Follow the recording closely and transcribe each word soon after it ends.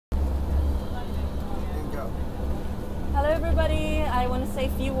everybody. I want to say a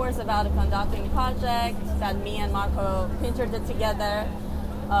few words about the conducting project that me and Marco Pinter did together.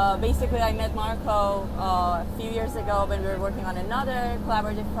 Basically, I met Marco a few years ago when we were working on another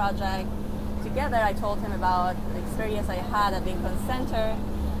collaborative project together. I told him about the experience I had at Lincoln Center,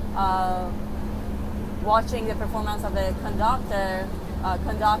 watching the performance of the conductor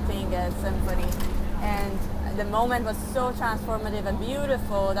conducting a symphony, and the moment was so transformative and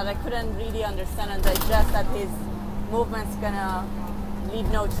beautiful that I couldn't really understand and digest that his movement's gonna leave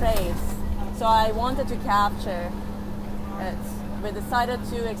no trace. So I wanted to capture it. We decided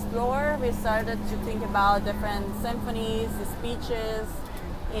to explore. We started to think about different symphonies, speeches,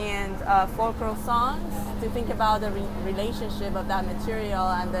 and folklore songs to think about the relationship of that material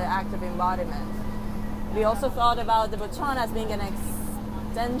and the active embodiment. We also thought about the baton as being an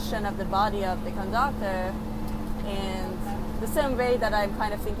extension of the body of the conductor, and the same way that I'm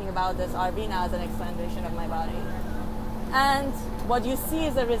kind of thinking about this RV now as an extension of my body. And what you see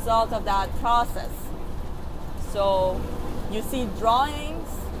is a result of that process. So you see drawings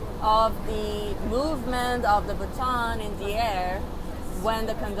of the movement of the baton in the air when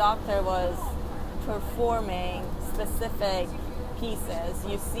the conductor was performing specific pieces.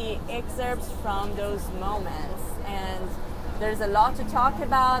 You see excerpts from those moments, and there's a lot to talk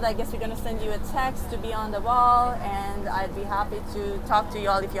about. I guess we're going to send you a text to be on the wall, and I'd be happy to talk to you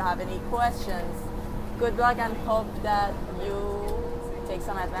all if you have any questions. Good luck, and hope that you take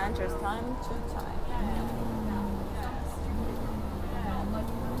some adventures time to time.